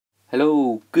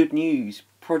Hello, good news!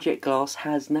 Project Glass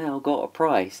has now got a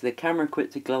price. The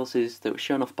camera-equipped glasses that were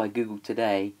shown off by Google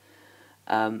today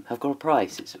have got a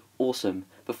price. It's awesome.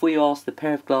 Before you ask, the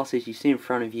pair of glasses you see in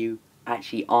front of you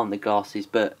actually aren't the glasses,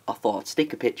 but I thought I'd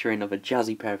stick a picture in of a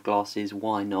jazzy pair of glasses,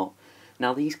 why not?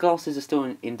 Now, these glasses are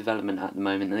still in development at the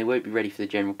moment and they won't be ready for the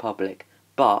general public,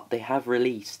 but they have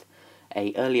released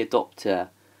a early adopter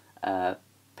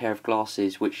pair of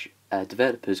glasses which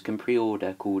developers can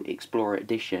pre-order called Explorer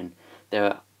Edition.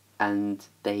 And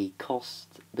they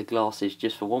cost the glasses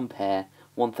just for one pair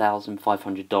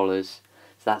 $1,500. So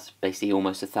that's basically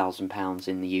almost £1,000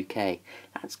 in the UK.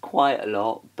 That's quite a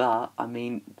lot, but I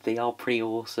mean they are pretty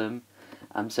awesome.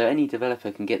 So any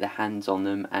developer can get their hands on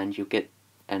them, and you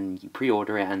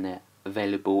pre-order it, and they're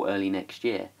available early next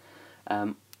year.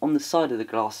 On the side of the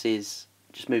glasses,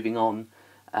 just moving on,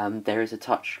 there is a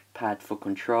touchpad for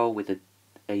control with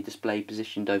a display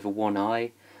positioned over one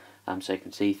eye, so you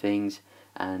can see things.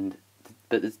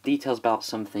 But the details about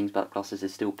some things about glasses are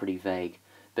still pretty vague.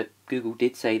 But Google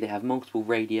did say they have multiple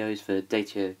radios for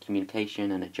data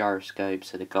communication and a gyroscope,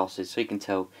 so the glasses, so you can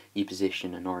tell your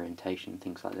position and orientation and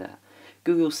things like that.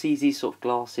 Google sees these sort of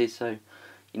glasses, so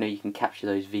you can capture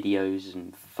those videos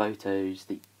and photos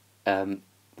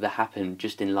that happen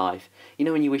just in life.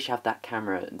 When you wish you had that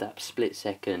camera at that split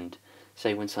second,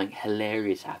 say when something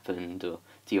hilarious happened or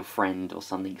to your friend or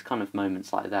something. It's kind of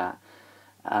moments like that.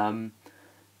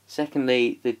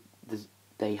 Secondly,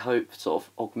 they hope sort of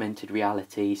augmented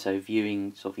reality, so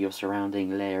viewing sort of your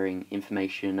surrounding, layering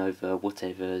information over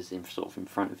whatever's in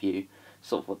front of you,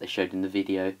 sort of what they showed in the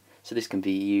video. So this can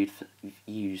be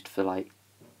used for like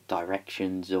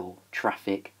directions or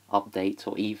traffic updates,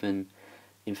 or even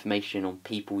information on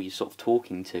people you're sort of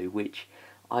talking to, which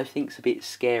I think's a bit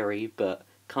scary, but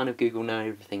kind of Google know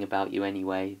everything about you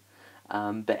anyway.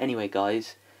 But anyway,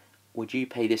 guys, would you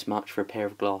pay this much for a pair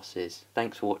of glasses?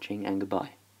 Thanks for watching, and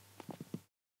goodbye.